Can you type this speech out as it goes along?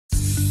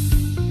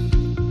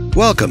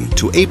Welcome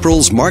to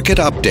April's Market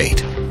Update.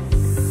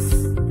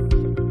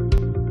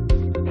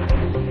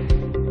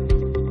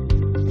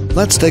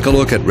 Let's take a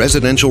look at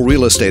residential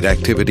real estate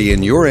activity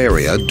in your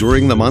area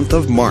during the month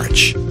of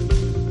March.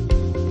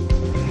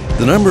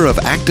 The number of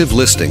active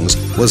listings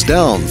was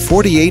down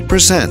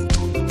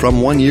 48%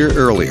 from 1 year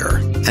earlier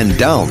and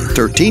down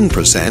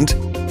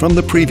 13% from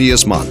the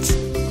previous month.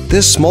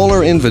 This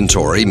smaller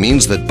inventory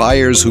means that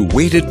buyers who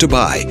waited to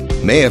buy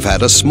may have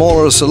had a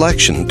smaller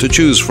selection to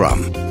choose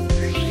from.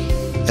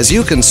 As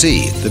you can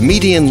see, the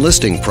median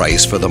listing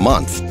price for the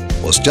month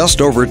was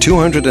just over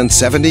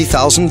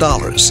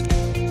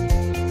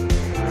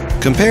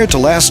 $270,000. Compared to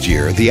last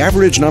year, the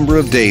average number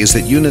of days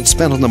that units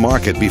spent on the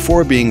market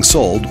before being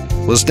sold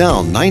was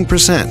down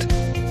 9%.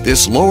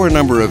 This lower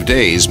number of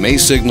days may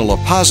signal a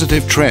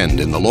positive trend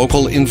in the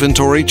local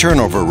inventory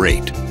turnover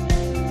rate.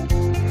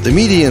 The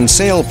median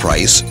sale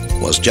price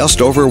was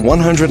just over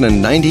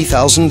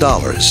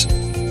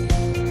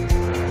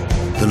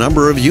 $190,000. The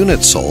number of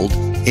units sold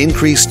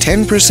increased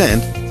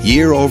 10%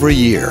 year over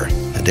year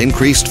and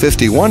increased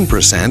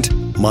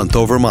 51% month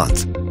over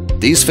month.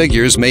 These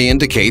figures may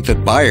indicate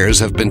that buyers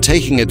have been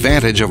taking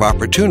advantage of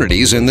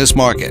opportunities in this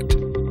market.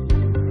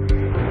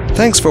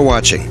 Thanks for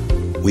watching.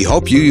 We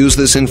hope you use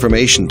this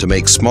information to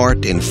make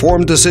smart,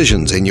 informed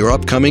decisions in your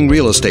upcoming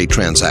real estate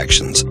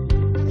transactions.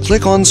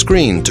 Click on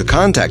screen to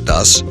contact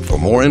us for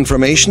more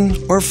information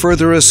or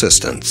further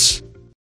assistance.